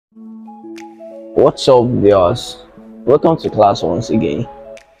What's up, viewers? Welcome to class once again.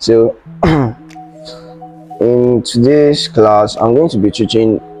 So, in today's class, I'm going to be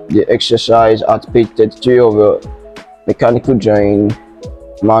teaching the exercise at page 33 of your mechanical drawing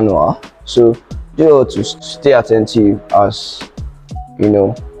manual. So, do have to stay attentive as you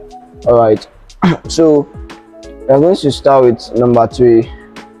know. Alright, so we're going to start with number 3.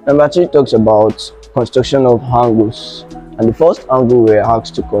 Number 3 talks about construction of angles, and the first angle we're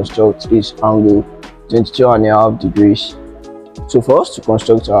asked to construct is angle 22.5 degrees. So for us to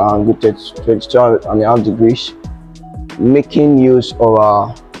construct our angle 22.5 degrees, making use of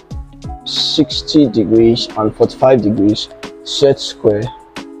our 60 degrees and 45 degrees set square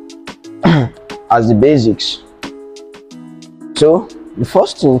as the basics. So the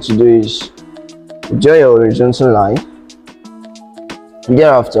first thing to do is draw your horizontal line.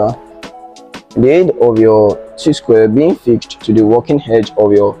 Thereafter, the head of your T-square being fixed to the working edge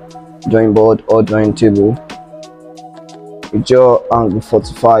of your drawing board or drawing table, you draw angle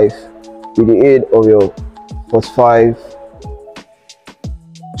 45 with the aid of your 45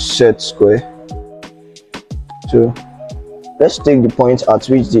 set square. So let's take the point at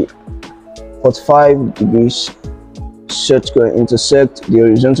which the 45 degrees set square intersect the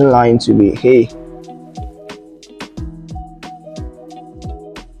horizontal line to be A.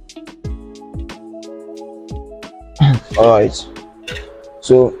 Alright,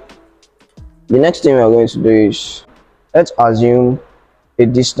 so the next thing we are going to do is, let's assume a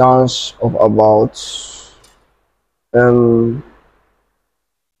distance of about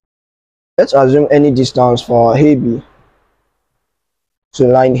let's assume any distance for AB. So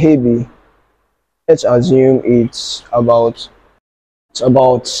line AB, let's assume it's about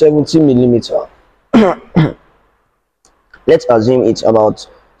 70 millimeter. Let's assume it's about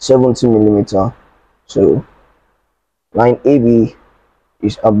 70 millimeter. So line AB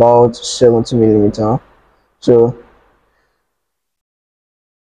is about 70 millimeter. So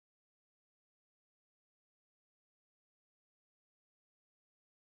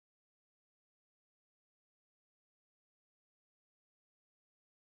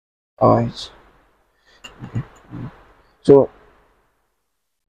alright, so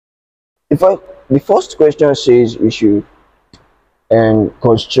the first question says we should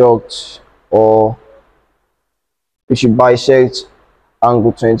construct, or we should bisect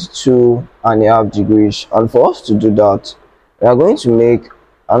angle 22.5 degrees, and for us to do that, we are going to make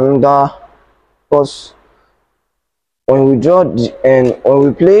another, because when we draw when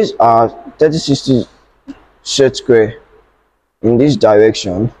we place our 30-60 set square in this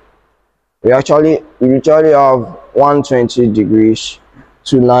direction, we usually have 120 degrees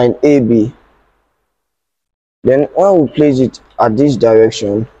to line AB. Then when we place it at this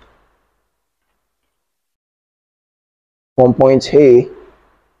direction from point A,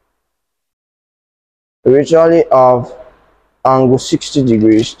 we usually have angle 60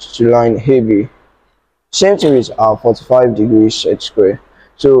 degrees to line AB. Same thing with our 45 degrees set square.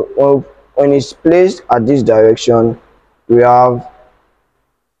 So when it's placed at this direction, we have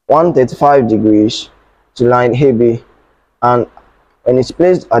 135 degrees to line AB, and when it's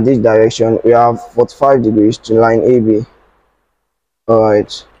placed at this direction, we have 45 degrees to line AB.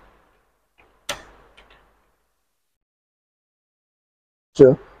 Alright,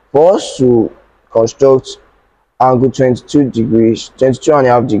 so for us to construct angle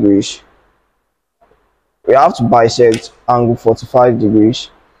 22.5 degrees, we have to bisect angle 45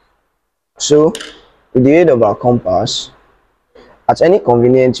 degrees. So with the aid of our compass, at any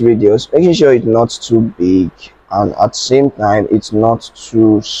convenient radius, making sure it's not too big and at the same time it's not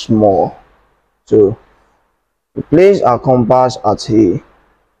too small. So we place our compass at A.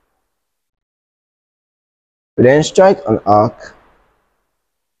 We then strike an arc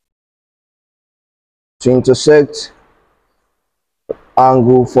to intersect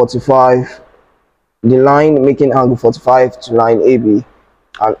angle 45, the line making angle 45 to line AB,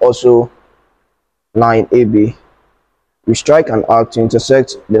 and also line AB. We strike an arc to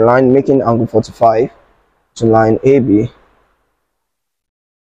intersect the line making angle 45 to line AB.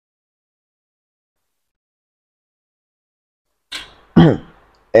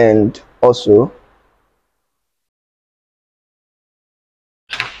 And also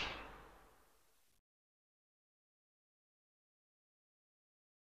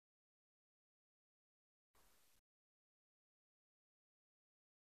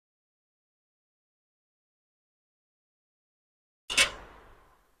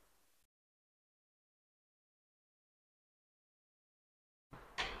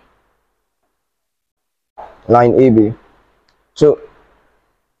line AB. So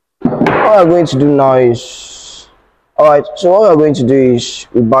what we're going to do now is, alright, so what we're going to do is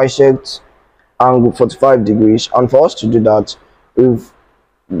we bisect angle 45 degrees, and for us to do that, we've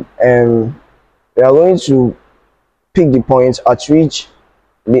we are going to pick the point at which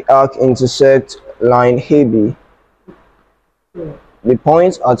the arc intersects line AB. The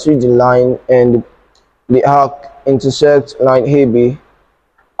point at which the line and the arc intersect line AB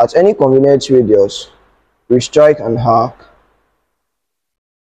at any convenient radius, we strike an arc.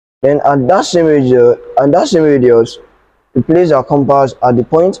 Then at that same radius, we place our compass at the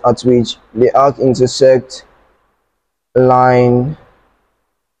point at which the arc intersects line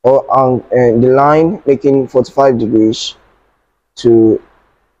the line making 45 degrees to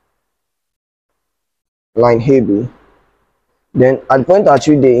line AB. Then at the point at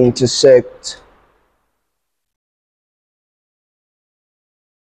which they intersect,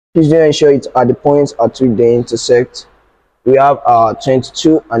 please do ensure it's at the point at which they intersect. We have our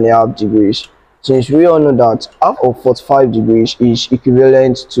 22.5 degrees. Since we all know that half of 45 degrees is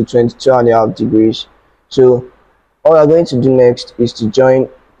equivalent to 22.5 degrees, so all we are going to do next is to join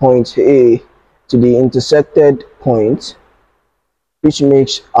point A to the intersected point, which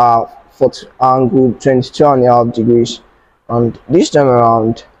makes our angle 22.5 degrees. And this time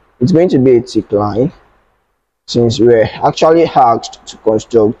around, it's going to be a thick line, since we're actually asked to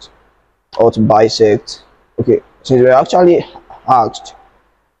construct or to bisect. Okay, since we're actually asked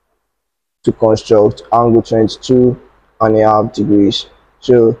to construct angle 22.5 degrees,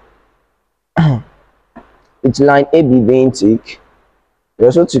 so it's line AB being thick, we're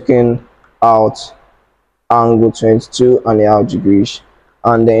also taking out angle 22.5 degrees,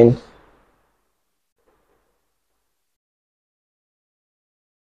 and then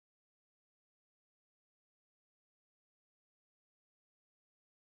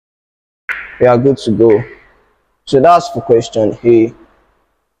we are good to go. So that's for question A.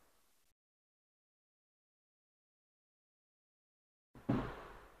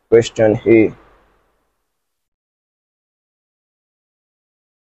 Question A.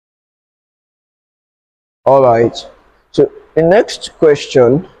 All right. So the next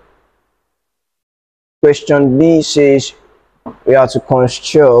question, question B, says we are to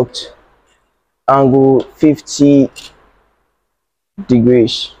construct angle 50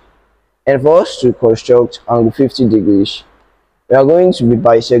 degrees. And for us to construct angle 50 degrees, we are going to be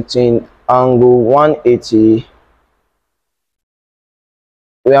bisecting angle 180.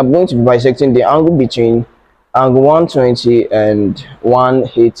 We are going to be bisecting the angle between angle 120 and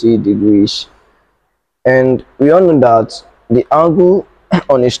 180 degrees. And we all know that the angle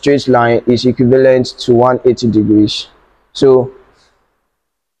on a straight line is equivalent to 180 degrees. So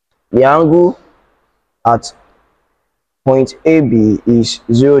the angle at point AB is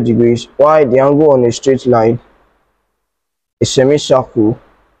 0 degrees, while the angle on a straight line, a semicircle,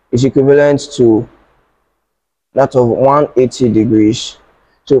 is equivalent to that of 180 degrees.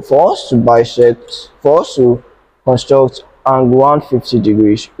 So for us to bisect, for us to construct angle 150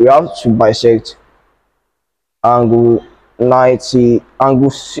 degrees, we have to bisect angle 90,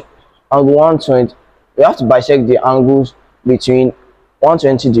 angle 120. We have to bisect the angles between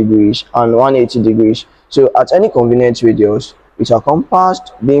 120 degrees and 180 degrees. So at any convenient radius, with our compass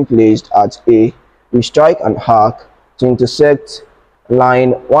being placed at A, we strike an arc to intersect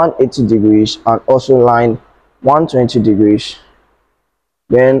line 180 degrees and also line 120 degrees.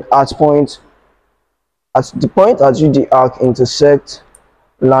 Then at the point at which the arc intersects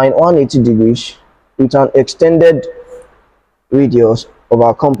line 180 degrees with an extended radius of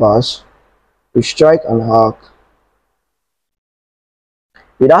our compass, we strike an arc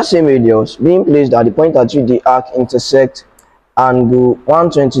with that same radius being placed at the point at which the arc intersects angle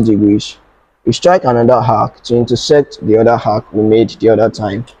 120 degrees. We strike another arc to intersect the other arc we made the other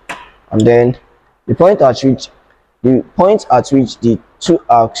time, and then the point at which the two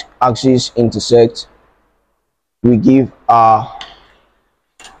axes intersect, we give our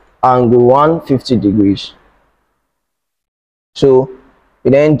angle 150 degrees. So we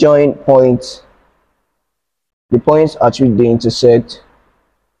then join the points at which they intersect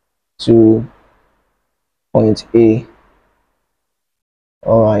to point A.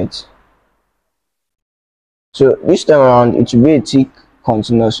 All right. So this time around, it will be a thick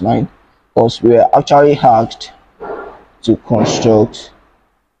continuous line, because we are actually asked to construct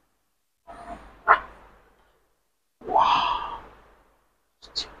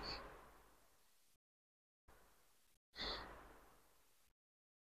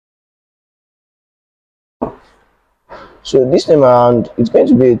So this time around, it's going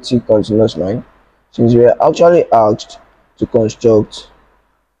to be a thick continuous line, since we are actually asked to construct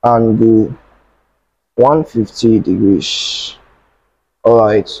angle 150 degrees. All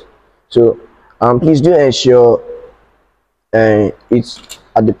right. So please do ensure it's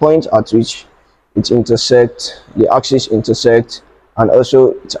at the point at which it intersects, the axis intersect, and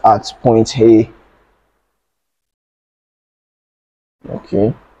also it's at point A.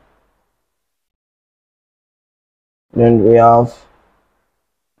 Okay, then we have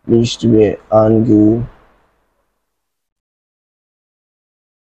this to be angle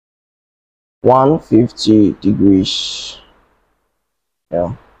 150 degrees.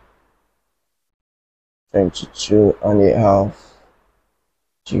 Yeah, 22.5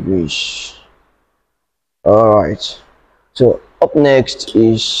 degrees. All right, so up next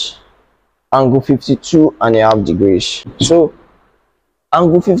is angle 52.5 degrees. So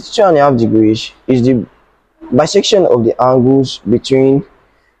angle 52.5 degrees is the bisection of the angles between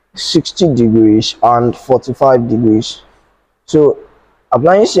 60 degrees and 45 degrees. So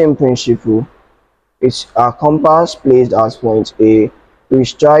applying same principle, it's a compass placed at point A. We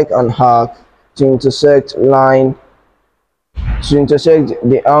strike an arc to intersect the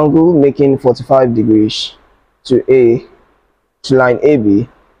angle making 45 degrees to line AB,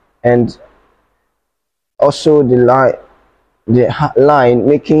 and also the line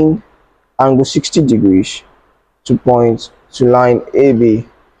making angle 60 degrees to line AB.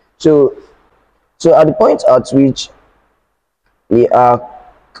 So at the point at which the arc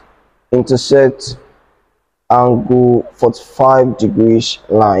intersects angle 45 degrees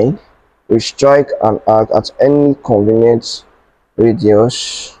line, we strike an arc at any convenient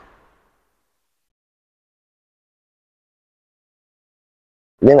radius.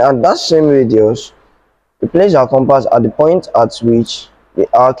 Then at that same radius, we place our compass at the point at which the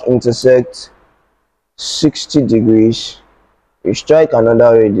arc intersects 60 degrees. We strike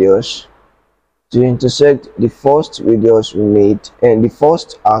another radius to intersect the first radius we made and the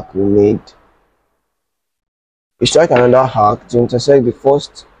first arc we made. We strike another arc to intersect the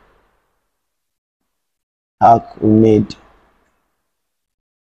first arc we made.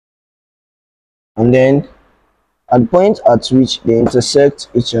 And then at the point at which they intersect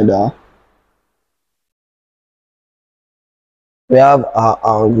each other, we have our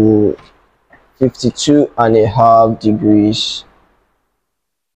angle 52.5 degrees.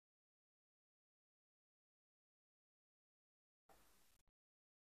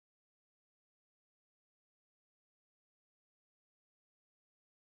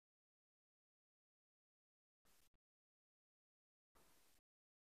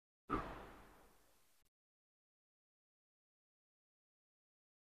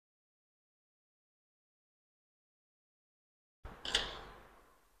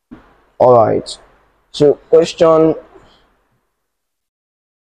 All right, so question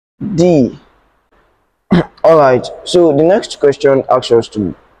D. All right, so the next question asks us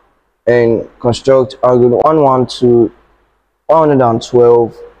to construct angle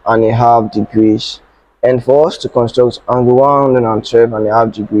 112.5 degrees, and for us to construct angle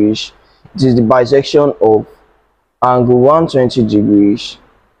 112.5 degrees, it is the bisection of angle 120 degrees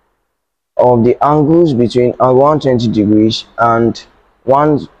of the angles between angle 120 degrees and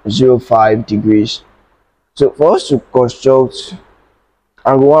 105 degrees. So for us to construct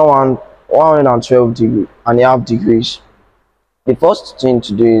angle 112.5 degrees, the first thing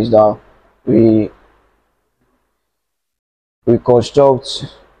to do is that we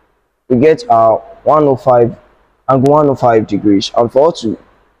get our 105 angle 105 degrees, and for us to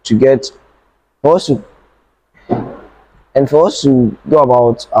go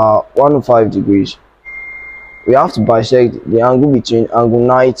about 105 degrees, we have to bisect the angle between angle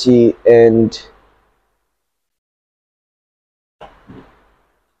 90 and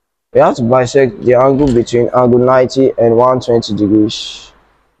 120 degrees.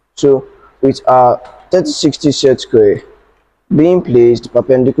 So with our 3060 set square being placed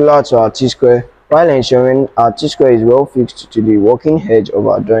perpendicular to our T-square, while ensuring our T-square is well fixed to the working edge of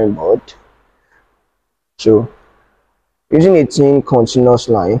our drawing board. So using a thin continuous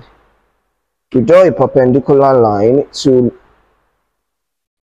line, we draw a perpendicular line to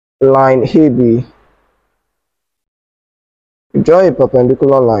line AB. We draw a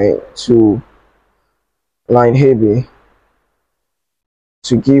perpendicular line to line AB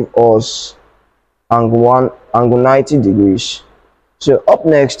to give us angle 90 degrees. So up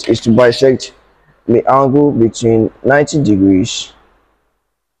next is to bisect the angle between 90 degrees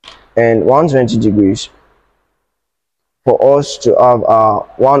and 120 degrees for us to have our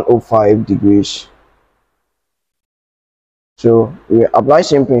 105 degrees. So we apply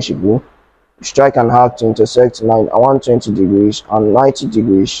same principle, strike an arc to intersect line at 120 degrees and 90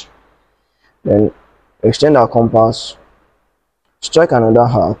 degrees, then extend our compass, strike another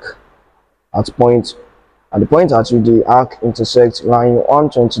arc at the point at which the arc intersects line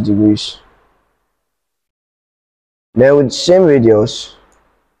 120 degrees. Then with the same radius,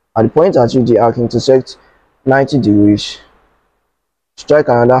 At the point at which the arc intersects 90 degrees, strike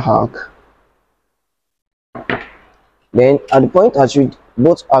another arc. Then at the point at which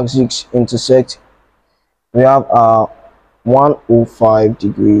both axes intersect, we have 105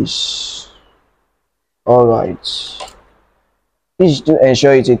 degrees. Alright. This is to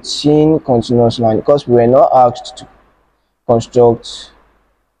ensure it's a thin continuous line, because we were not asked to construct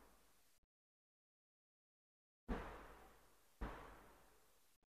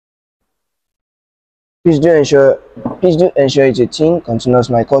please do ensure it's a thin continuous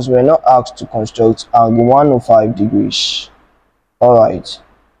line, because we are not asked to construct angle 105 degrees. Alright.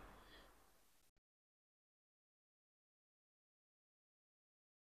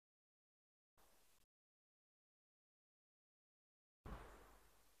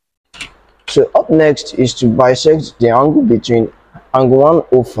 So up next is to bisect the angle between angle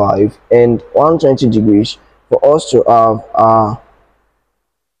 105 and 120 degrees for us to have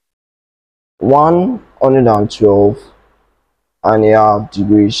 112.5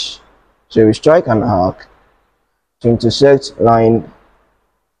 degrees. So we strike an arc to intersect line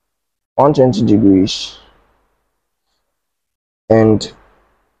 120 degrees and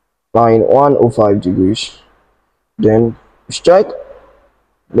line 105 degrees. Then we strike.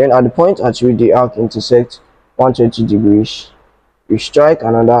 Then at the point at which the arc intersects 120 degrees, we strike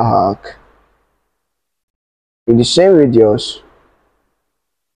another arc with the same radius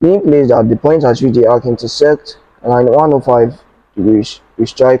being placed at the point at which the arc intersects line 105 degrees. We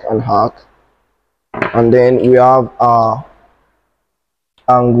strike an arc, and then we have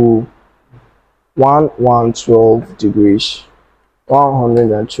angle 112 degrees.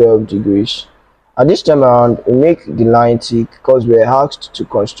 112 degrees. At this time around, we make the line thick because we are asked to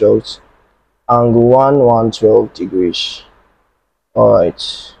construct angle 112 degrees.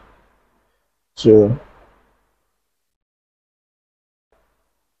 Alright, so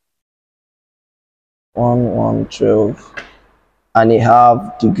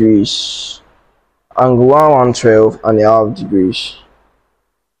 112.5 degrees. Angle 112.5 degrees.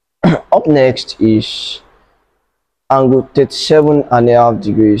 Up next is angle 37.5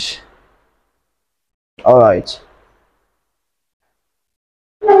 degrees. Alright.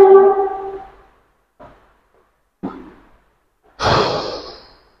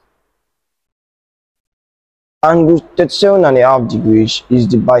 Angle 37.5 degrees is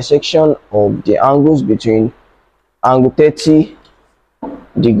the bisection of the angles between angle 30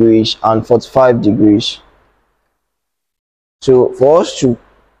 degrees and 45 degrees. So for us to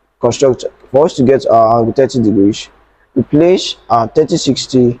get our angle 30 degrees, we place our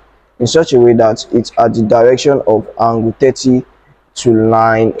 30/60 in such a way that it's at the direction of angle 30 to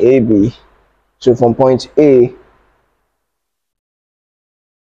line AB. So from point A,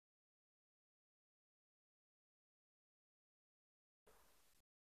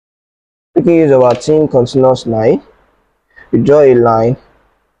 we can use our thin continuous line. We draw a line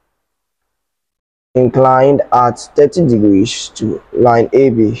inclined at 30 degrees to line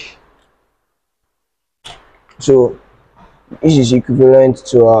AB. So this is equivalent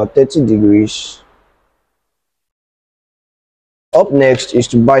to our 30 degrees. Up next is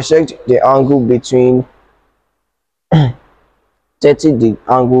to bisect the angle between the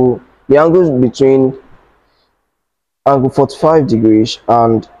angles between angle 45 degrees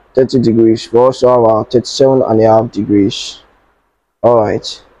and 30 degrees. We also have our 37.5 degrees.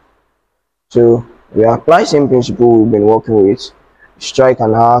 Alright, so we apply same principle we've been working with. Strike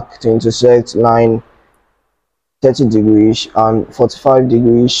an arc to intersect line 30 degrees and 45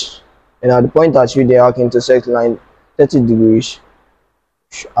 degrees, and at the point at which the arc intersects line 30 degrees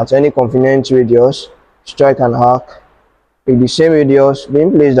at any convenient radius, strike an arc with the same radius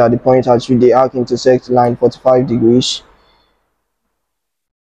being placed at the point at which the arc intersects line 45 degrees.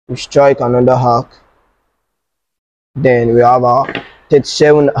 We strike another arc, then we have our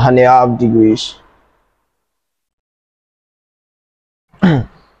 37.5 degrees. We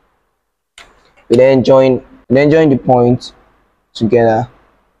then join the point together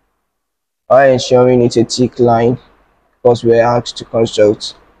while ensuring it's a thick line, because we are asked to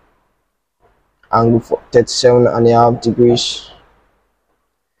construct angle for 37.5 degrees.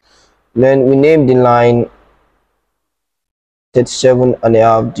 Then we name the line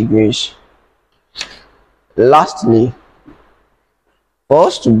 37.5 degrees. Lastly, for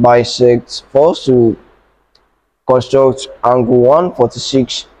us to construct angle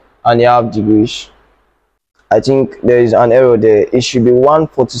 146.5 degrees, I think there is an error there. It should be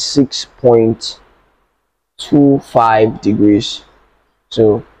 146.25 degrees.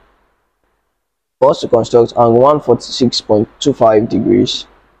 So for us to construct angle 146.25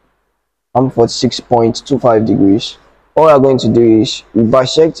 degrees, All we are going to do is we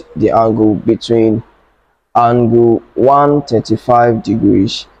bisect the angle between angle 135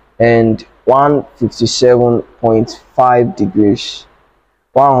 degrees and 157.5 degrees,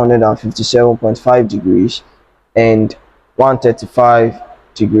 157.5 degrees and 135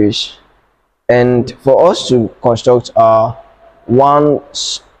 degrees. And for us to construct our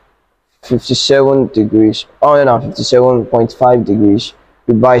 157 degrees, 157.5 degrees,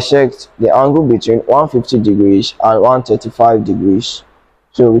 we bisect the angle between 150 degrees and 135 degrees.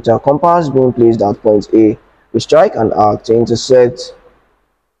 So with our compass being placed at point A, we strike an arc to intersect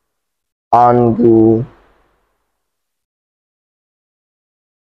angle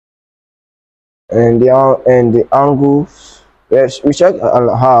and the angle. Yes, we strike an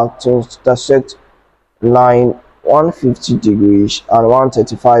arc to intersect line 150 degrees and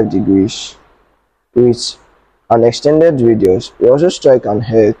 135 degrees with an extended radius. We also strike an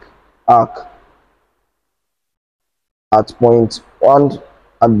arc at point 1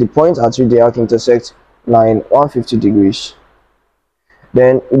 at the point at which the arc intersects line 150 degrees.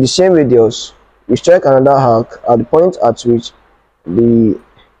 Then with the same radius, we strike another arc at the point at which the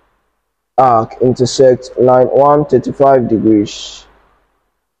arc intersects line 135 degrees.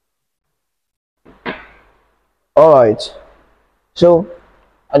 Alright, so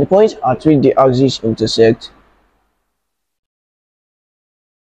at the point at which the axes intersect,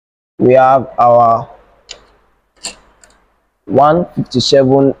 we have our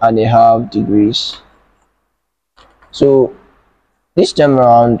 157.5 degrees. So this time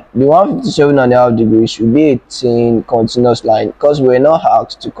around, the 157.5 degrees will be a thin continuous line because we're not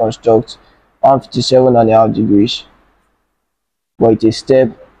asked to construct 157.5 degrees, but it's a step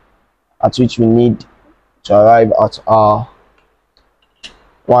at which we need to arrive at our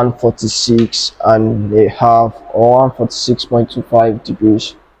 146.5 or 146.25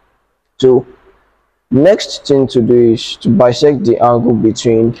 degrees. So the next thing to do is to bisect the angle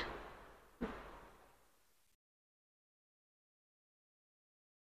between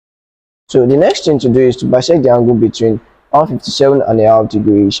So the next thing to do is to bisect the angle between 157.5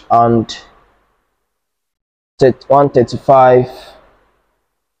 degrees and 135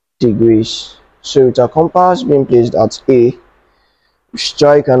 degrees. So with our compass being placed at A, we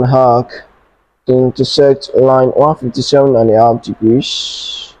strike an arc to intersect line 157.5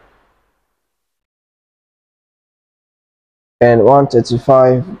 degrees and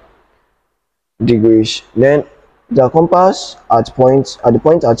 135 degrees. Then the compass at the point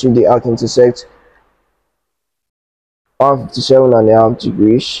at which the arc intersects 157.5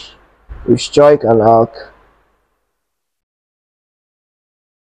 degrees, we strike an arc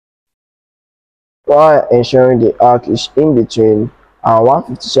while ensuring the arc is in between our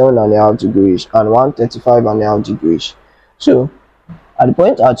 157.5 degrees and 135.5 degrees. So at the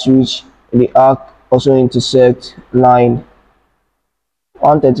point at which the arc also intersects line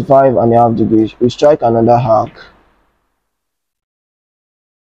 135.5 degrees, we strike another arc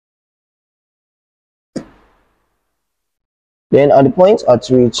Then at the point at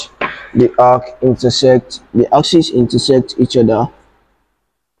which the axes intersect each other,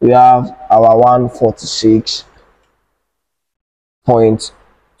 we have our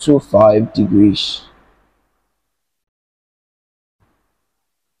 146.25 degrees.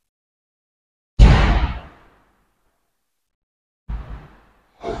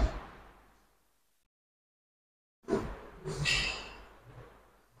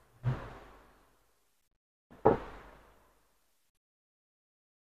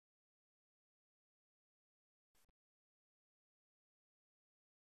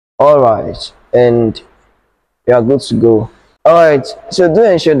 Alright, and we are good to go. Alright, so do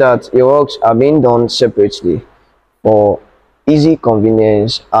ensure that your works are being done separately for easy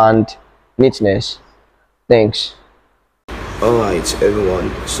convenience and neatness. Thanks. Alright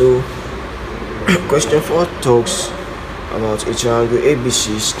everyone, so question 4 talks about a triangle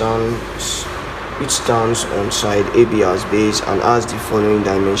ABC which stands on side AB as base and has the following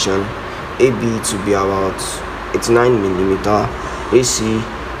dimension: AB to be about 89mm, AC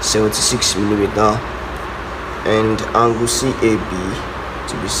 76mm, and angle CAB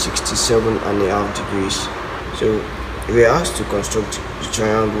to be 67.5 degrees. So we are asked to construct the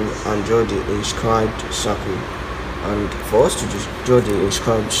triangle and draw the inscribed circle. And for us to draw the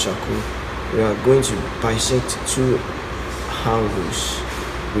inscribed circle, we are going to bisect two angles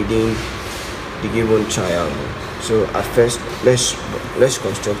within the given triangle. So at first, let's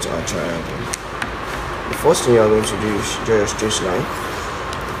construct our triangle. The first thing you are going to do is draw a straight line,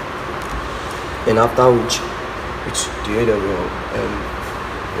 and after which, with the aid of your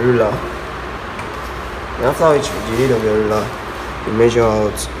ruler, you measure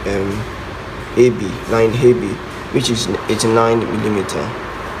out AB, line AB which is 89 millimeter.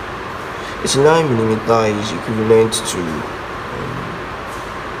 89 millimeter is equivalent to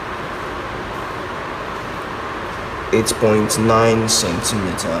 8.9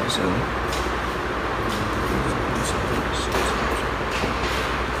 centimeter. So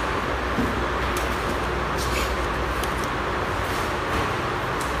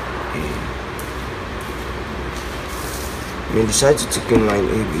we decide to take in line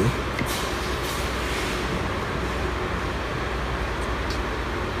AB.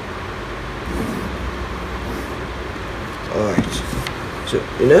 Alright, so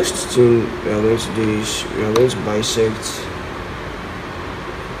the next thing we are going to do is we are going to bisect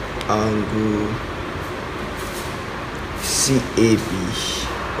angle CAB.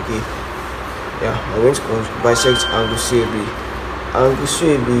 Okay, yeah, we're going to bisect angle CAB. Angle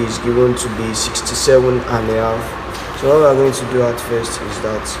CAB is given to be 67.5. So what we are going to do at first is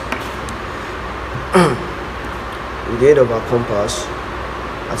that with the aid of our compass,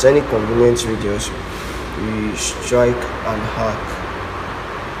 at any convenient radius, we strike an arc.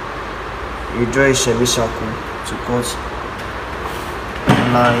 You draw a semicircle to cut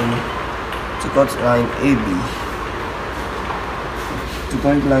line AB. To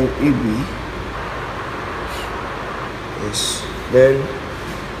cut line AB. Yes. Then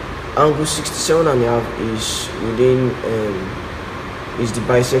angle 67.5 is within is the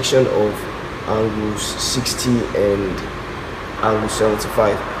bisection of angles 60 and angle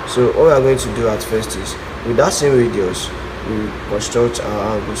 75. So all we are going to do at first is with that same radius we construct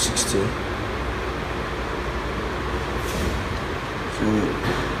our angle 60. So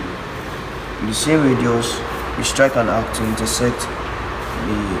with the same radius we strike an arc to intersect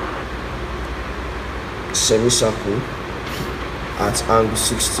the semicircle at angle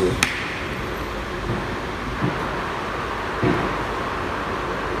 60.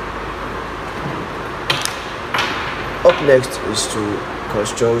 Up next is to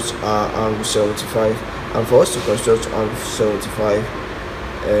construct our angle 75, and for us to construct angle 75,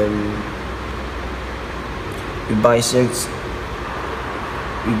 we bisect,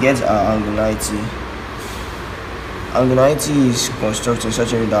 we get our angle 90. Angle 90 is constructed in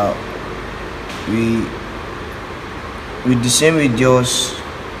such a way that with the same radius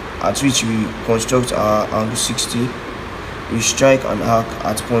at which we construct our angle 60, we strike an arc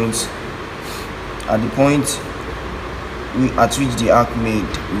at the point at which the arc made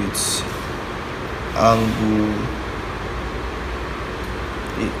with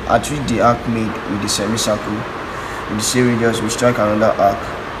the semicircle. With the same radius, we strike another arc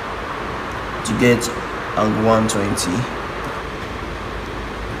to get angle 120.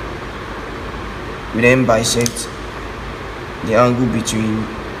 We then bisect the angle between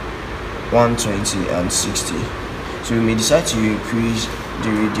 120 and 60. So we may decide to increase the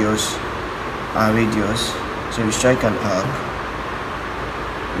radius so we strike an arc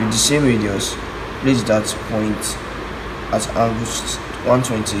with the same radius, place that point at angle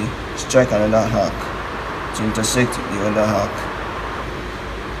 120, strike another arc to intersect the other arc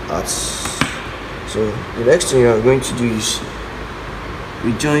at. So the next thing we are going to do is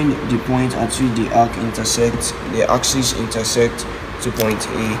we join the point at which the axis intersect to point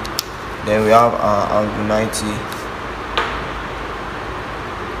A. Then we have our angle 90.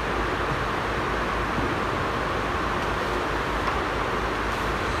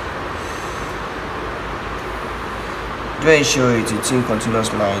 Do ensure it is a thin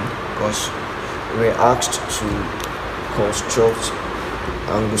continuous line because we were asked to construct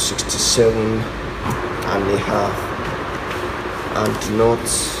angle 67.5 and not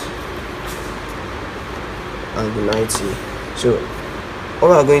angle 90. So all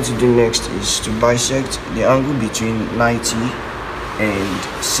we are going to do next is to bisect the angle between 90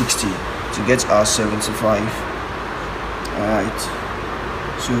 and 60 to get our 75. Alright,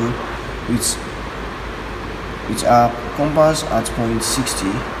 so with our compass at point 60,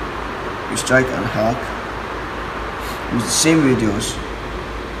 we strike an arc with the same radius.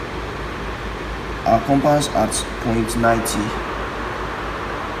 Our compass at point 90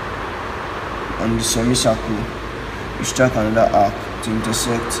 on the semicircle, we strike another arc to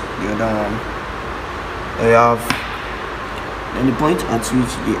intersect the other one. Then the point at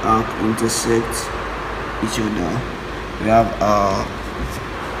which the arc intersects each other, we have our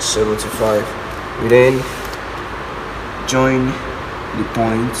 75. We then join the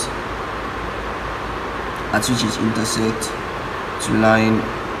point at which it intersects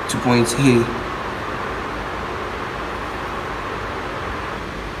to point A.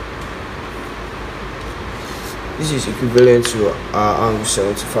 This is equivalent to our angle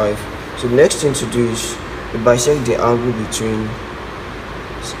 75. So the next thing to do is we bisect the angle between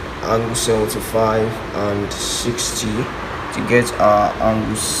angle 75 and 60 to get our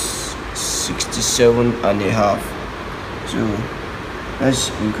angle 67 and a half. So let's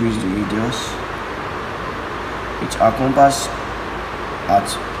increase the radius with our compass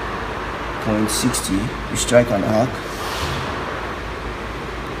at point 60. We strike an arc.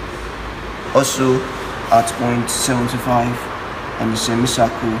 Also at point 75 and the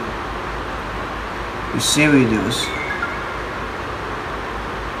semicircle with same radius,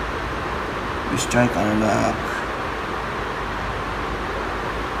 we strike another arc.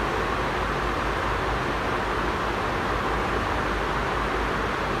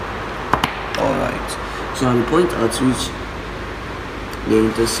 Alright, so at the point at which they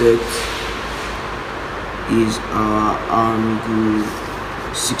intersect is our angle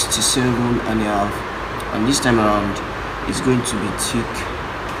 67 and a half, and this time around it's going to be thick.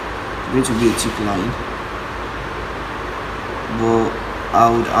 It's going to be a thick line, but I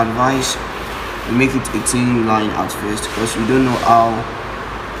would advise we make it a thin line at first, because we don't know how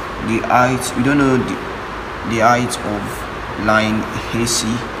the height, we don't know the height of line AC.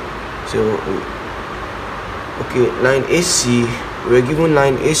 So okay, line AC, we're given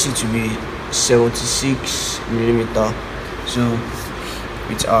line AC to be 76 millimeter. So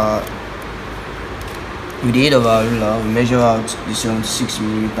with the aid of our ruler, we measure out the 76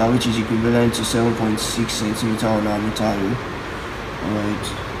 millimeter, which is equivalent to 7.6 centimeter on our meter rule. Alright,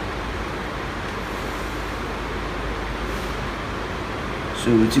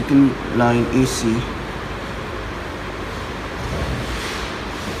 so we're taking line AC.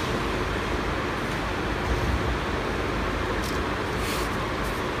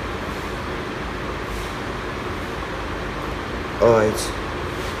 Alright,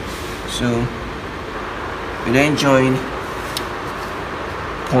 so we then join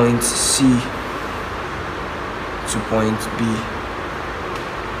point C to point B.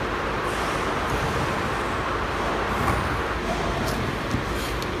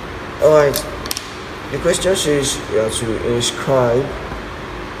 Alright, the question says you have to inscribe,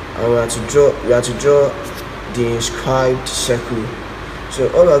 and we have to draw the inscribed circle. So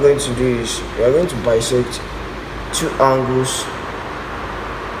all we are going to do is we are going to bisect two angles.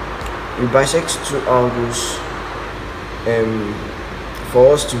 We bisect two angles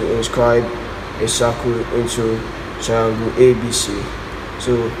for us to inscribe a circle into triangle ABC.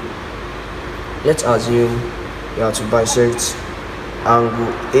 So let's assume we have to bisect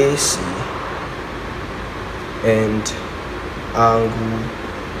angle AC and angle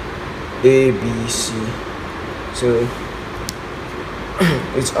ABC. So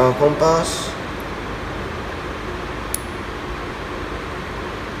it's our compass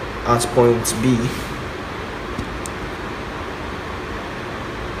at point B.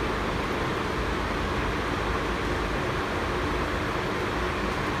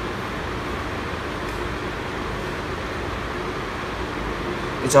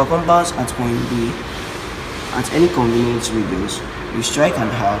 It's our compass at point B. At any convenient radius, we strike an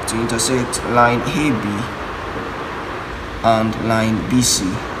arc to intersect line AB and line BC.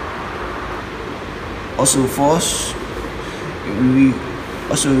 Also, for us, we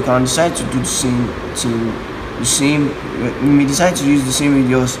can decide to do the same thing. We may decide to use the same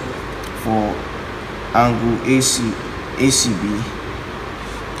radius for angle ACB,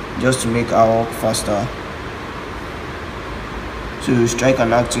 just to make our work faster. So we strike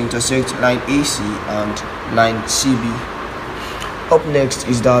an arc to intersect line AC and line CB. Up next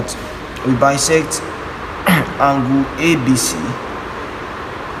is that we bisect angle ABC,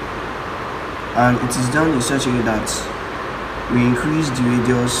 and it is done in such a way that we increase the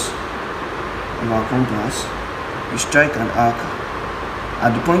radius of our compass. We strike an arc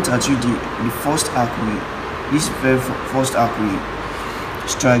at the point at which the first arc this very first arc we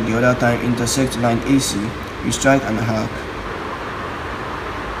strike the other time intersect line AC. We strike an arc.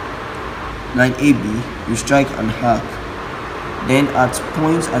 Line AB, we strike an arc. Then at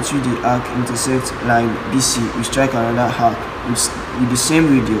points at which the arc intersects line BC, we strike another arc with the same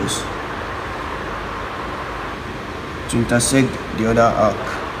radius to intersect the other arc.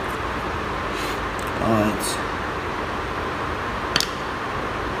 Alright.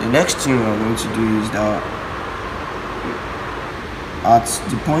 The next thing we are going to do is that at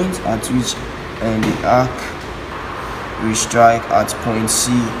the point at which the arc we strike at point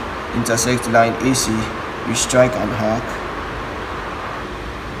C intersect line AC, we strike an arc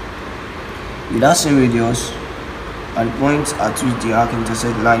with that same radius. At the point at which the arc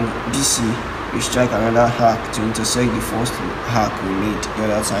intersect line BC, we strike another arc to intersect the first arc we made the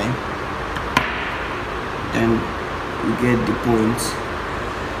other time. Then we get the point.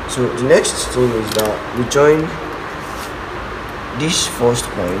 So the next thing is that we join this first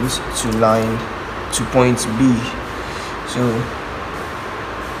point to line to point B. So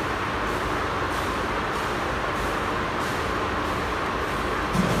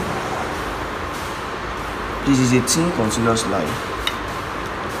this is a thin continuous line.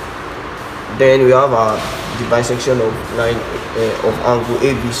 Then we have the bisection of line of angle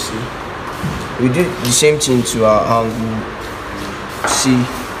ABC. We do the same thing to our angle C.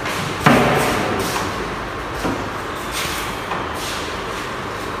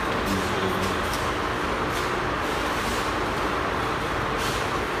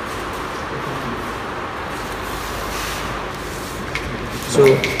 So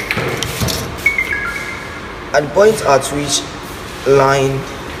at the point at which line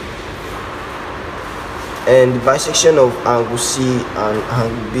and the bisection of angle C and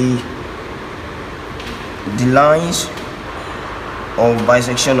angle B, the lines of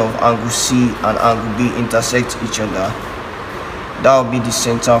bisection of angle C and angle B intersect each other, that will be the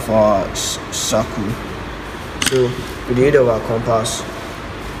center for our circle. So with the aid of our compass,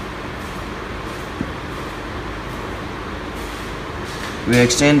 we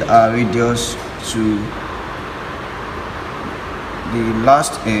extend our radius to the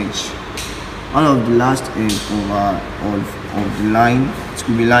last edge, all of the last edge of the line. It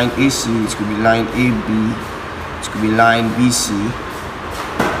could be line AC, it could be line AB, it could be line BC.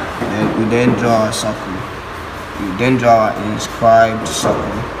 And we then draw our circle. We then draw our inscribed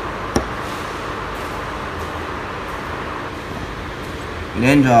circle. We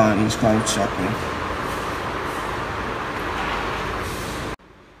then draw our inscribed circle.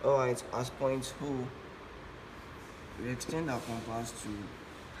 Alright, as point O, we extend our compass to,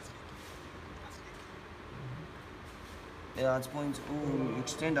 and at point O, we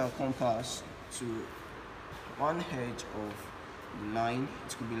extend our compass to one edge of the line.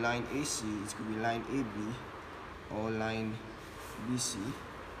 It could be line AC, it could be line AB, or line BC.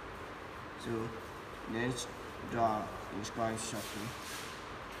 So let's draw inscribed circle.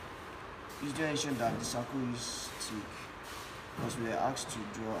 Please do ensure that the circle is thick, because we are asked to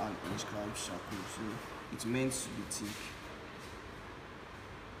draw an inscribed circle, so it's meant to be thick.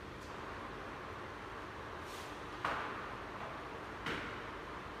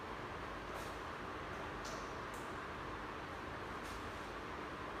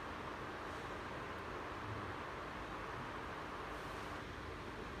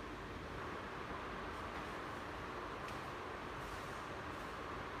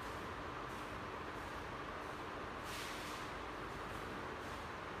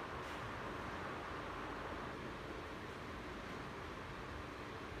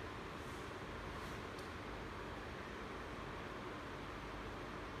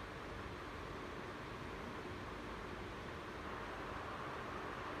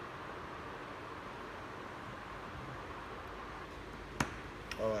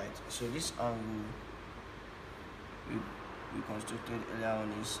 Alright, so this angle we constructed earlier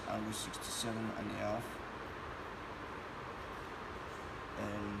on is angle 67.5,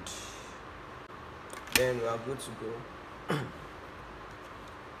 and then we are good to go.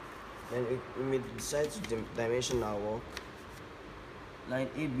 Then we may decide to dimension our work. Line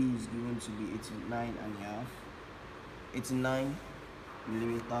AB is given to be 89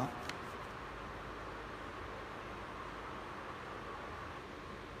 millimeter.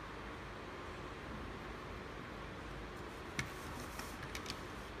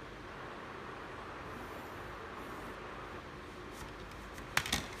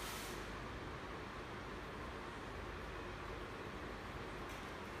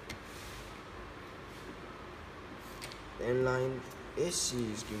 And line AC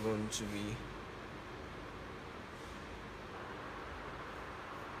is given to be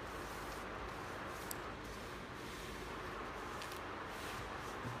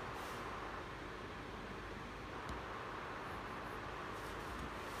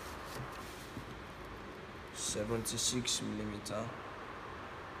 76 millimeter.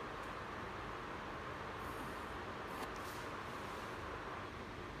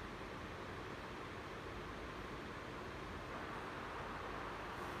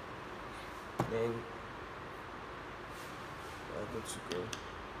 Then we're good to go.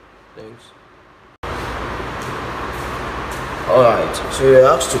 Thanks. Alright, so we're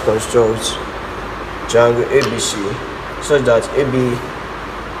asked to construct triangle ABC such that AB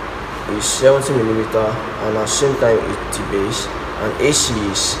is 70 millimeter and at the same time it's the base, and AC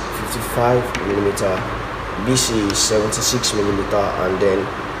is 55 millimeter, BC is 76 millimeter, and then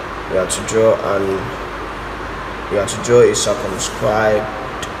we have to draw a circumscribed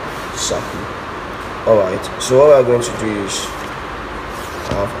circle. Alright, so what we are going to do is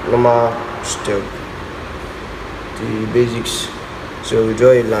normal step, the basics. So we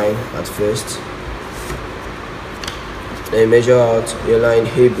draw a line at first, then measure out your line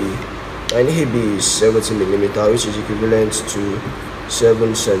AB. Line AB is 70 millimeter, which is equivalent to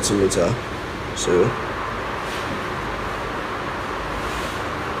 7 centimeter. So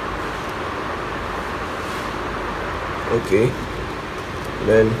okay,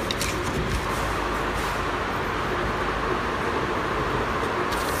 then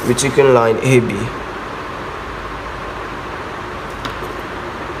we taking line AB.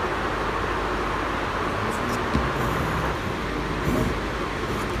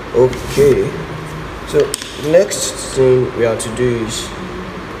 Okay, so next thing we have to do is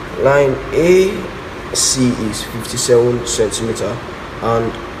line AC is 57 centimeter,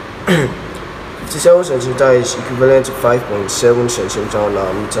 and 57 centimeter is equivalent to 5.7 centimeter on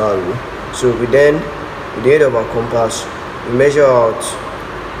our meter rule. So we then, with the aid of our compass, we measure out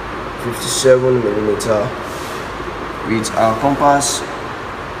 57 millimeter with our compass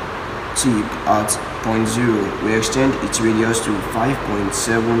tip at 0.0. We extend its radius to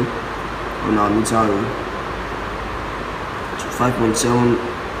 5.7 on our meter rule, to 5.7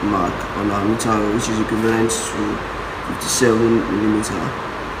 mark on our meter rule, which is equivalent to 57 millimeter.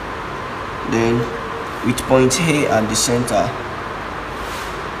 Then with point A at the center,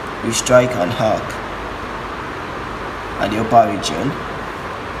 we strike an arc at the upper region.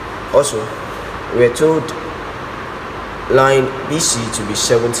 Also, we are told line BC to be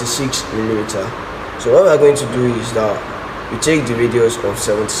 76 millimeter. So what we are going to do is that we take the radius of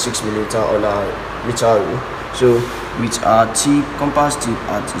 76 millimeter on our meter rule. So with our tip, compass tip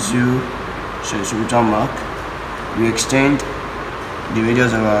at 0 centimeter mark, we extend the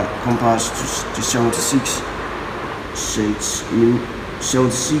radius of our compass to 76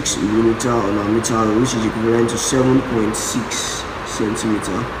 millimeter on our meter rule, which is equivalent to 7.6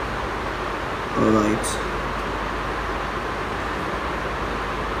 centimeter. Alright.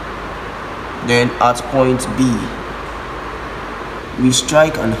 Then at point B, we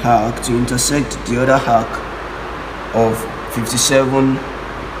strike an arc to intersect the other arc of 57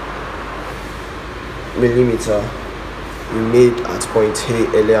 millimeter we made at point A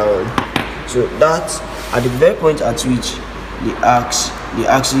earlier on. So that at the very point at which the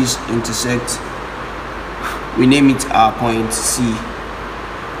axes intersect, we name it our point C.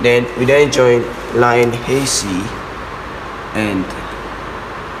 Then we then join line AC and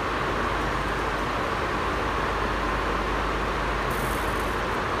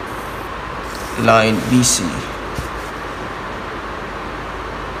line BC.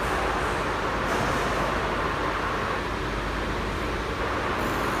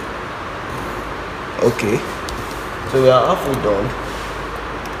 Okay, so we are halfway done.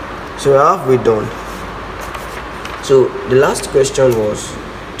 So the last question was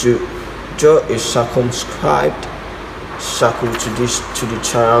to draw a circumscribed circle to the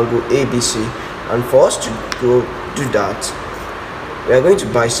triangle ABC, and for us to go do that, we are going to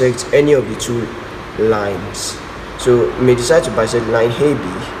bisect any of the two lines. So we may decide to bisect line AB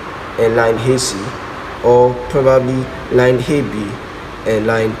and line AC, or probably line AB and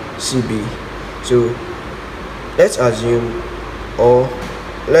line CB. So let's assume, or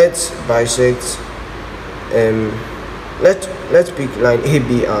let's bisect, let's pick line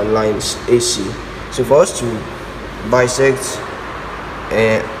AB and lines AC. So for us to bisect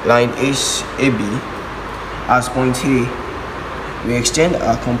line AB as point A, we extend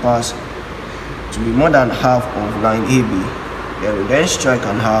our compass to be more than half of line AB. Then we then strike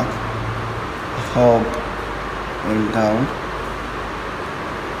an arc up and down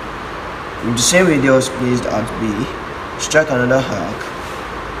with the same radius placed at B. Strike another arc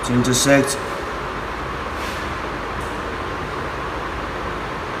to intersect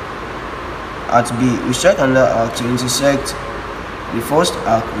at B. We strike another arc to intersect the first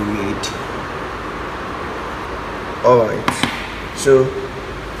arc we made. Alright, so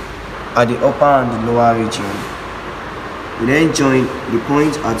at the upper and the lower region, we then join the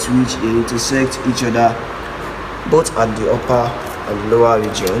points at which they intersect each other, both at the upper and the lower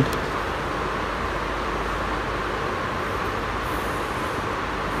region.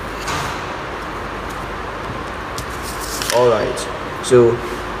 Alright, so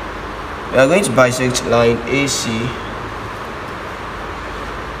we are going to bisect line AC.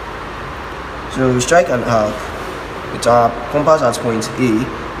 So we strike an arc with our compass at point A.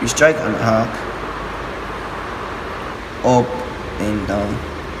 We strike an arc up and down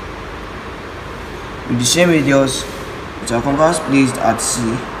with the same radius. With our compass placed at C,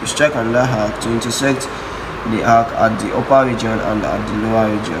 we strike another arc to intersect the arc at the upper region and at the lower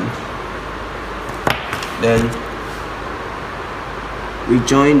region. Then we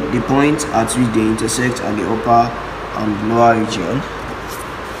join the point at which they intersect at the upper and lower region.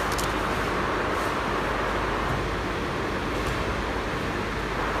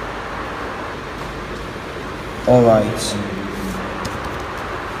 Alright,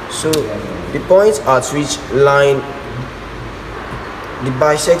 so the point at which the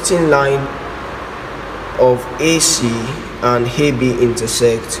bisecting line of AC and AB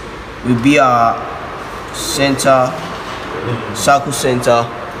intersect will be our center, circle center,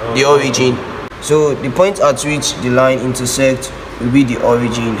 the origin. So the point at which the line intersects will be the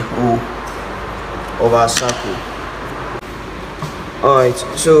origin of our circle. Alright,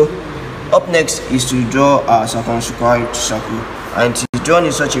 so up next is to draw our circumscribed circle, and it is drawn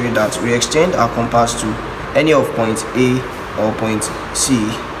in such a way that we extend our compass to any of point A or point C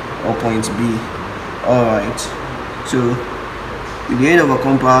or point B. Alright, so with the end of our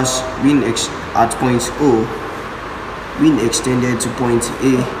compass being at point O being extended to point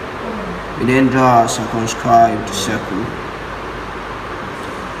A, we then draw our circumscribed circle.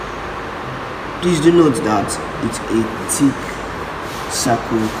 Please do note that it's a thick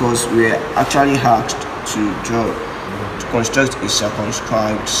circle because we are actually asked to construct a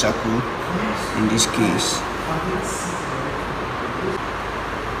circumscribed circle in this case.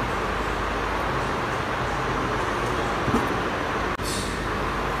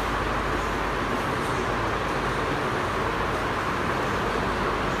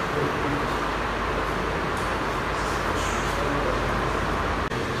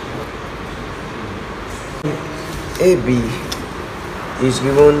 AB is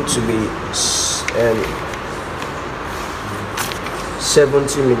given to be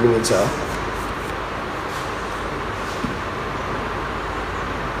 70 millimeter.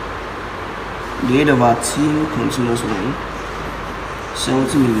 The head of our thin continuous line,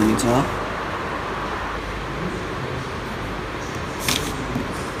 70 millimeter.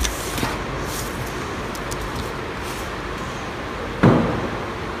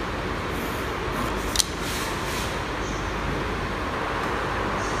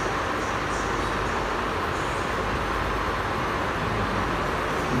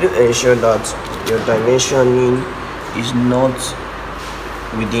 Do ensure that your dimensioning is not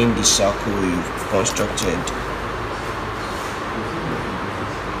within the circle you've constructed.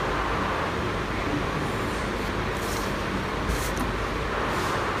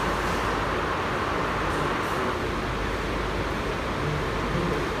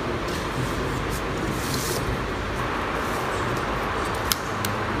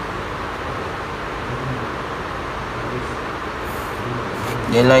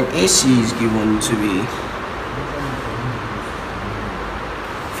 The line AC is given to be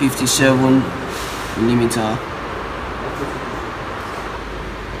 57 millimeter.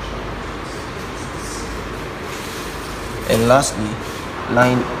 And lastly,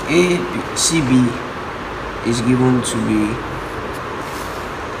 line CB is given to be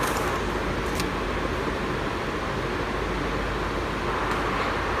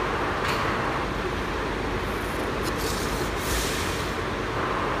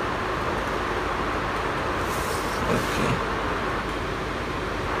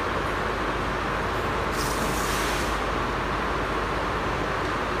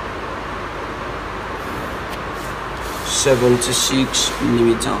 76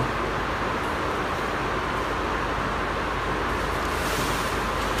 millimeter.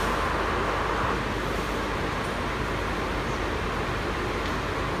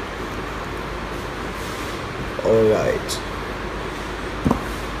 All right,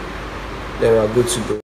 then we are good to go.